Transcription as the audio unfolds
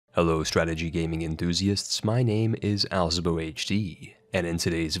Hello strategy gaming enthusiasts, my name is AlzaboHD, and in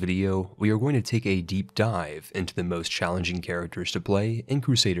today's video, we are going to take a deep dive into the most challenging characters to play in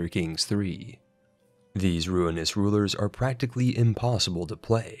Crusader Kings 3. These ruinous rulers are practically impossible to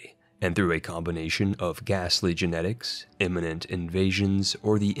play, and through a combination of ghastly genetics, imminent invasions,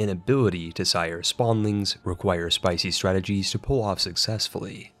 or the inability to sire spawnlings require spicy strategies to pull off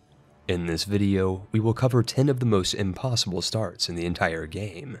successfully. In this video, we will cover 10 of the most impossible starts in the entire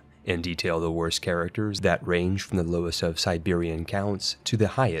game, and detail the worst characters that range from the lowest of Siberian counts to the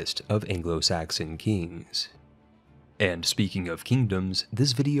highest of Anglo-Saxon kings. And speaking of kingdoms,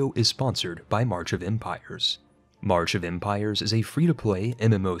 this video is sponsored by March of Empires. March of Empires is a free-to-play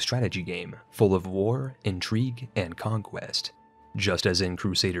MMO strategy game full of war, intrigue, and conquest. Just as in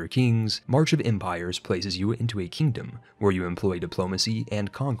Crusader Kings, March of Empires places you into a kingdom where you employ diplomacy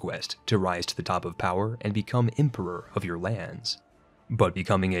and conquest to rise to the top of power and become emperor of your lands. But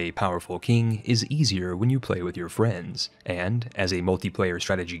becoming a powerful king is easier when you play with your friends, and as a multiplayer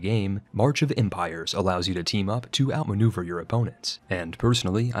strategy game, March of Empires allows you to team up to outmaneuver your opponents, and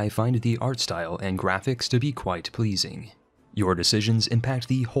personally, I find the art style and graphics to be quite pleasing. Your decisions impact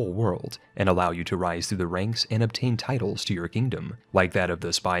the whole world, and allow you to rise through the ranks and obtain titles to your kingdom, like that of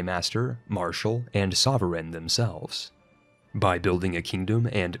the Spy Master, Marshal, and Sovereign themselves. By building a kingdom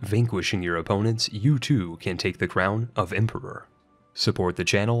and vanquishing your opponents, you too can take the crown of Emperor. Support the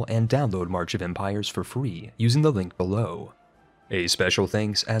channel and download March of Empires for free using the link below. A special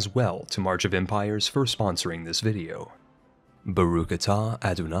thanks as well to March of Empires for sponsoring this video. Baruch atah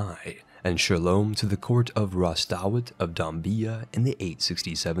Adonai, and shalom to the court of Ras Dawit of Dambia in the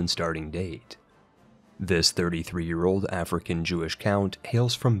 867 starting date. This 33-year-old African Jewish count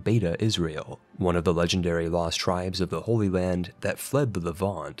hails from Beta Israel, one of the legendary lost tribes of the Holy Land that fled the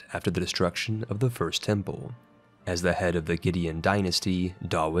Levant after the destruction of the First Temple. As the head of the Gideon dynasty,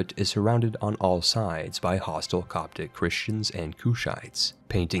 Dawit is surrounded on all sides by hostile Coptic Christians and Cushites,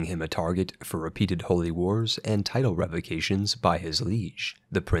 painting him a target for repeated holy wars and title revocations by his liege,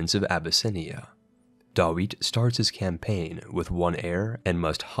 the Prince of Abyssinia. Dawit starts his campaign with one heir and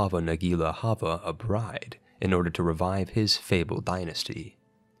must Hava Nagila Hava a bride in order to revive his fabled dynasty.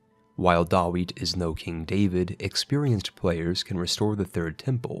 While Dawit is no King David, experienced players can restore the Third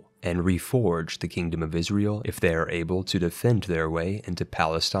Temple and reforge the Kingdom of Israel if they are able to defend their way into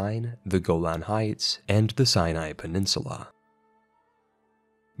Palestine, the Golan Heights, and the Sinai Peninsula.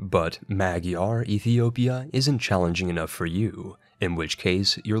 But Magyar Ethiopia isn't challenging enough for you, in which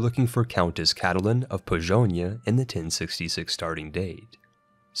case you're looking for Countess Catalin of Pojonia in the 1066 starting date.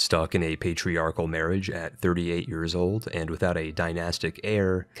 Stuck in a patriarchal marriage at 38 years old and without a dynastic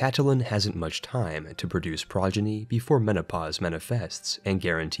heir, Catalin hasn't much time to produce progeny before menopause manifests and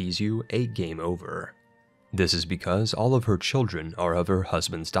guarantees you a game over. This is because all of her children are of her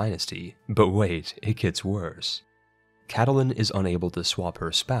husband's dynasty, but wait, it gets worse. Catalin is unable to swap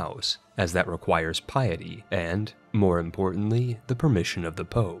her spouse, as that requires piety and, more importantly, the permission of the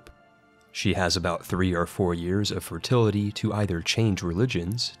Pope. She has about 3 or 4 years of fertility to either change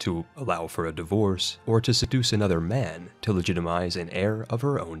religions to allow for a divorce, or to seduce another man to legitimize an heir of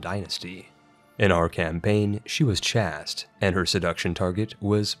her own dynasty. In our campaign, she was chaste, and her seduction target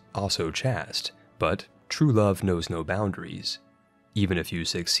was also chaste, but true love knows no boundaries. Even if you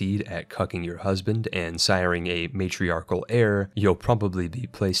succeed at cucking your husband and siring a matriarchal heir, you'll probably be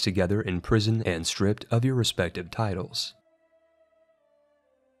placed together in prison and stripped of your respective titles.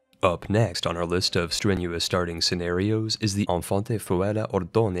 Up next on our list of strenuous starting scenarios is the Infante Fuera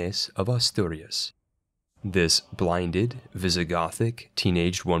Ordones of Asturias. This blinded, Visigothic,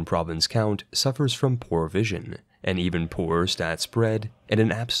 teenaged one-province count suffers from poor vision, an even poorer stat spread, and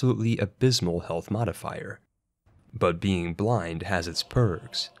an absolutely abysmal health modifier. But being blind has its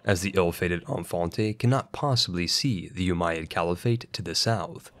perks, as the ill-fated Infante cannot possibly see the Umayyad Caliphate to the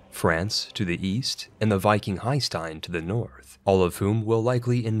south, France to the east, and the Viking Highstein to the north, all of whom will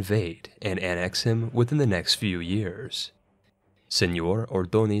likely invade and annex him within the next few years. Señor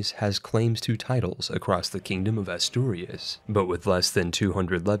Ordones has claims to titles across the Kingdom of Asturias, but with less than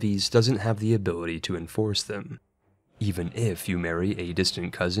 200 levies doesn't have the ability to enforce them. Even if you marry a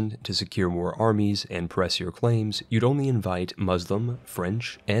distant cousin to secure more armies and press your claims, you'd only invite Muslim,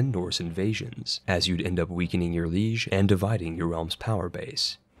 French, and Norse invasions, as you'd end up weakening your liege and dividing your realm's power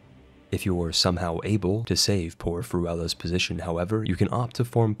base. If you're somehow able to save poor Fruela's position, however, you can opt to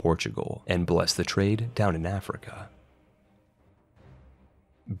form Portugal and bless the trade down in Africa.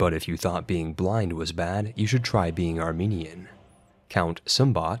 But if you thought being blind was bad, you should try being Armenian. Count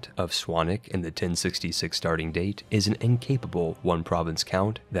Sumbat of Swanik in the 1066 starting date is an incapable one-province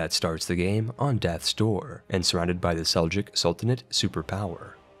count that starts the game on death's door and surrounded by the Seljuk Sultanate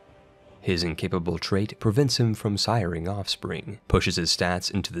superpower. His incapable trait prevents him from siring offspring, pushes his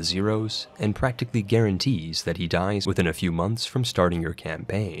stats into the zeros, and practically guarantees that he dies within a few months from starting your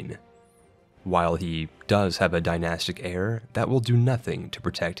campaign. While he does have a dynastic heir, that will do nothing to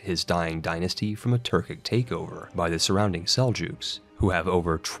protect his dying dynasty from a Turkic takeover by the surrounding Seljuks, who have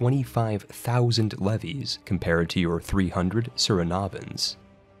over 25,000 levies compared to your 300 Surinavans.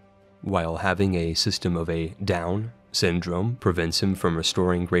 While having a system of a down syndrome prevents him from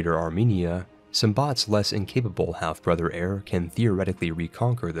restoring Greater Armenia, Sambat's less incapable half-brother heir can theoretically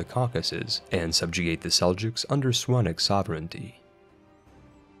reconquer the Caucasus and subjugate the Seljuks under Swannic sovereignty.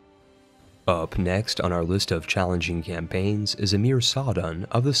 Up next on our list of challenging campaigns is Emir Jourdan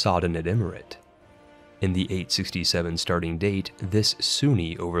of the Sogdianate Emirate. In the 867 starting date, this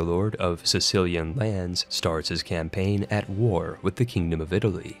Sunni overlord of Sicilian lands starts his campaign at war with the Kingdom of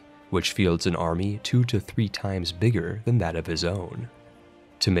Italy, which fields an army 2 to 3 times bigger than that of his own.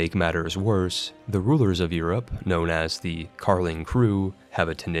 To make matters worse, the rulers of Europe, known as the Carling Crew, have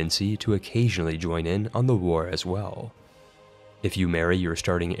a tendency to occasionally join in on the war as well. If you marry your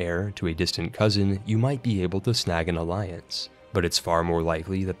starting heir to a distant cousin, you might be able to snag an alliance, but it's far more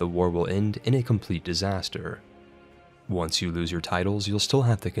likely that the war will end in a complete disaster. Once you lose your titles, you'll still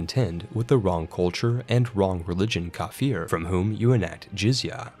have to contend with the wrong culture and wrong religion kafir from whom you enact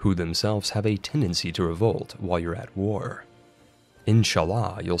jizya, who themselves have a tendency to revolt while you're at war.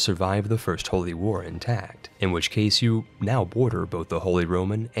 Inshallah, you'll survive the First Holy War intact, in which case you now border both the Holy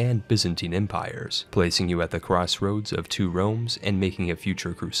Roman and Byzantine empires, placing you at the crossroads of 2 Romes and making a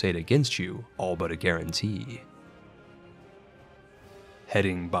future crusade against you all but a guarantee.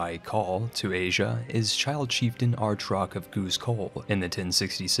 Heading by call to Asia is Child Chieftain Artrok of Guzkol in the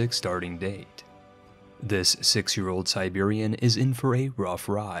 1066 starting date. This 6-year-old Siberian is in for a rough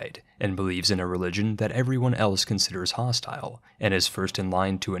ride, and believes in a religion that everyone else considers hostile, and is first in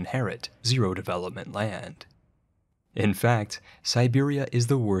line to inherit zero development land. In fact, Siberia is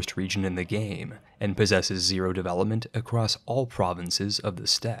the worst region in the game, and possesses zero development across all provinces of the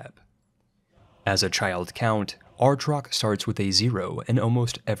steppe. As a child count, Artrok starts with a 0 in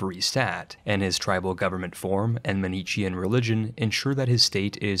almost every stat, and his tribal government form and Manichean religion ensure that his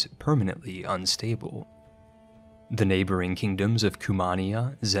state is permanently unstable. The neighboring kingdoms of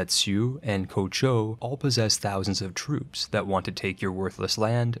Kumania, Zetsu, and Khodzha all possess thousands of troops that want to take your worthless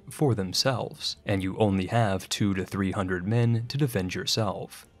land for themselves, and you only have 200 to 300 men to defend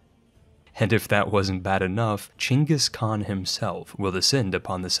yourself. And if that wasn't bad enough, Chinggis Khan himself will descend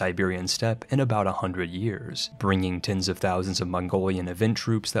upon the Siberian steppe in about 100 years, bringing tens of thousands of Mongolian event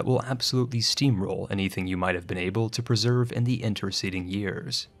troops that will absolutely steamroll anything you might have been able to preserve in the interceding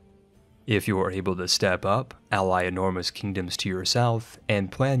years. If you are able to step up, ally enormous kingdoms to your south,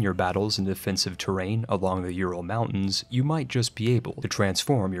 and plan your battles in defensive terrain along the Ural Mountains, you might just be able to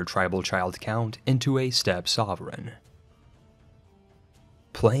transform your tribal child count into a steppe sovereign.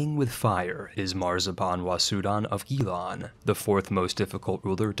 Playing with fire is Marzaban Wasudan of Gilan, the 4th most difficult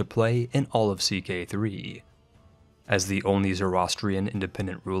ruler to play in all of CK3. As the only Zoroastrian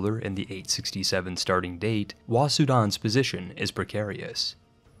independent ruler in the 867 starting date, Wasudan's position is precarious.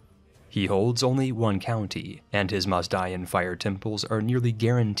 He holds only 1 county, and his Mazdayan fire temples are nearly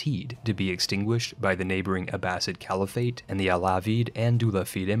guaranteed to be extinguished by the neighboring Abbasid Caliphate and the Alavid and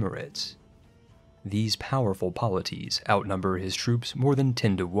Dulafid Emirates. These powerful polities outnumber his troops more than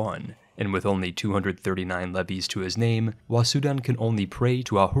 10 to 1, and with only 239 levies to his name, Wasudan can only pray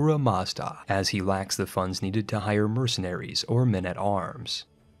to Ahura Mazda, as he lacks the funds needed to hire mercenaries or men-at-arms.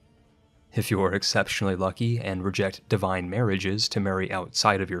 If you are exceptionally lucky and reject divine marriages to marry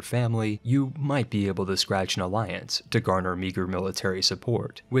outside of your family, you might be able to scratch an alliance to garner meager military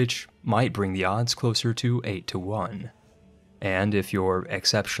support, which might bring the odds closer to 8 to 1. And if you're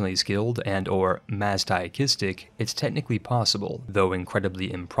exceptionally skilled and or Mazdaikistic, it's technically possible, though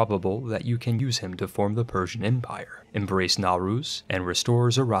incredibly improbable, that you can use him to form the Persian Empire, embrace Nauruz, and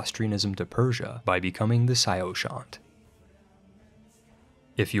restore Zoroastrianism to Persia by becoming the Sayoshant.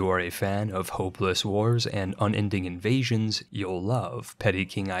 If you are a fan of hopeless wars and unending invasions, you'll love Petty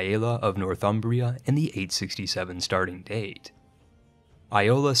King Aela of Northumbria in the 867 starting date.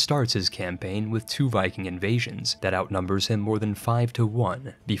 Aela starts his campaign with 2 Viking invasions that outnumbers him more than 5 to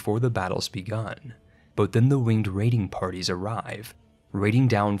 1 before the battle's begun, but then the winged raiding parties arrive, raiding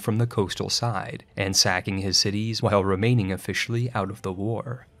down from the coastal side and sacking his cities while remaining officially out of the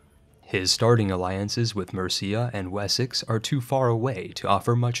war. His starting alliances with Mercia and Wessex are too far away to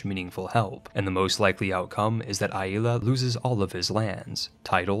offer much meaningful help, and the most likely outcome is that Aela loses all of his lands,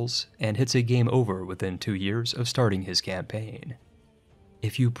 titles, and hits a game over within 2 years of starting his campaign.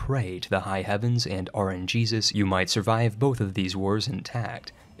 If you pray to the high heavens and RNGesus, you might survive both of these wars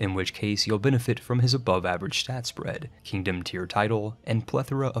intact, in which case you'll benefit from his above-average stat spread, kingdom tier title, and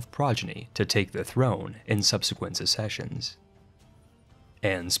plethora of progeny to take the throne in subsequent successions.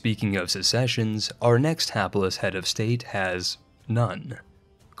 And speaking of successions, our next hapless head of state has none.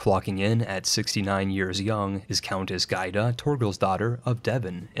 Clocking in at 69 years young is Countess Gyda Torgilsdottir of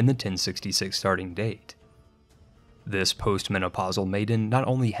Davon in the 1066 starting date. This postmenopausal maiden not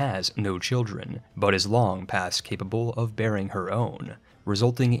only has no children, but is long past capable of bearing her own,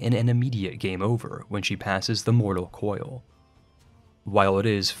 resulting in an immediate game over when she passes the mortal coil. While it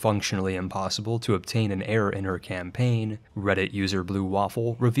is functionally impossible to obtain an heir in her campaign, Reddit user Blue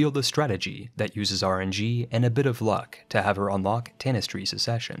Waffle revealed a strategy that uses RNG and a bit of luck to have her unlock Tanistry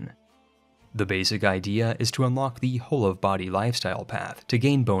succession. The basic idea is to unlock the whole-of-body lifestyle path to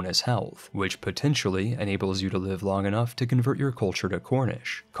gain bonus health, which potentially enables you to live long enough to convert your culture to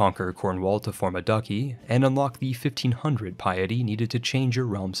Cornish, conquer Cornwall to form a duchy, and unlock the 1500 piety needed to change your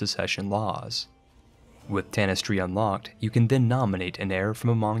realm's succession laws. With Tanistry unlocked, you can then nominate an heir from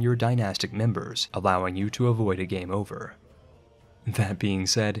among your dynastic members, allowing you to avoid a game over. That being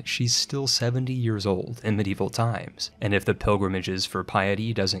said, she's still 70 years old in medieval times, and if the pilgrimages for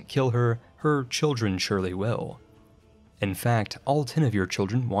piety doesn't kill her, her children surely will. In fact, all 10 of your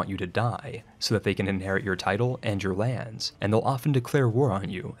children want you to die, so that they can inherit your title and your lands, and they'll often declare war on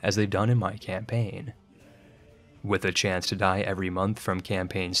you, as they've done in my campaign. With a chance to die every month from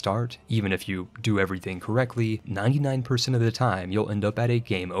campaign start, even if you do everything correctly, 99% of the time you'll end up at a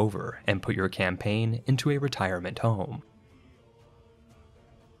game over and put your campaign into a retirement home.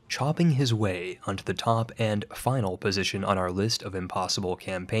 Chopping his way onto the top and final position on our list of impossible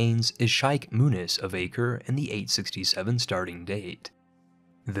campaigns is Sheikh Munis of Acre in the 867 starting date.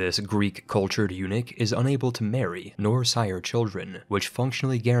 This Greek-cultured eunuch is unable to marry nor sire children, which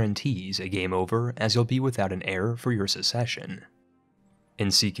functionally guarantees a game over as you'll be without an heir for your succession. In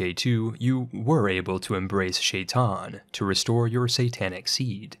CK2, you were able to embrace Shaitan to restore your satanic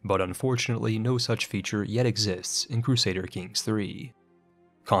seed, but unfortunately no such feature yet exists in Crusader Kings 3.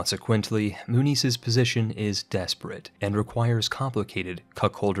 Consequently, Munis's position is desperate and requires complicated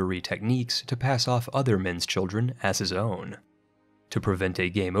cuckoldery techniques to pass off other men's children as his own. To prevent a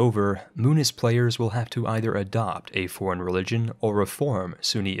game over, Munis players will have to either adopt a foreign religion or reform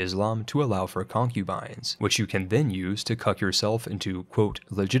Sunni Islam to allow for concubines, which you can then use to cuck yourself into quote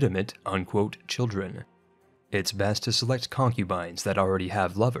legitimate unquote children. It's best to select concubines that already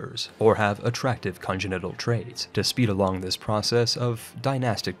have lovers, or have attractive congenital traits, to speed along this process of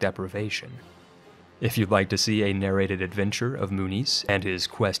dynastic deprivation. If you'd like to see a narrated adventure of Munis and his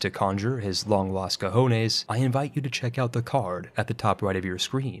quest to conjure his long-lost cojones, I invite you to check out the card at the top right of your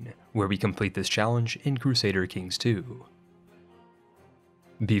screen, where we complete this challenge in Crusader Kings 2.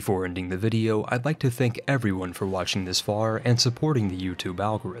 Before ending the video, I'd like to thank everyone for watching this far and supporting the YouTube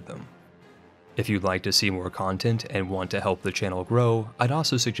algorithm. If you'd like to see more content and want to help the channel grow, I'd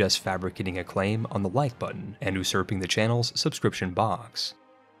also suggest fabricating a claim on the like button and usurping the channel's subscription box.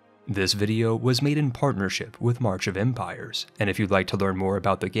 This video was made in partnership with March of Empires, and if you'd like to learn more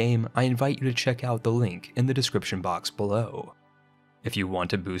about the game, I invite you to check out the link in the description box below. If you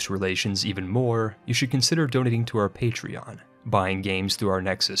want to boost relations even more, you should consider donating to our Patreon, buying games through our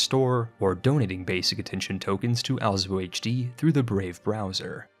Nexus store, or donating basic attention tokens to AlzaboHD through the Brave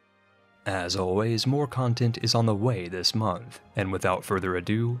browser. As always, more content is on the way this month, and without further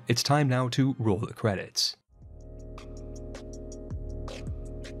ado, it's time now to roll the credits.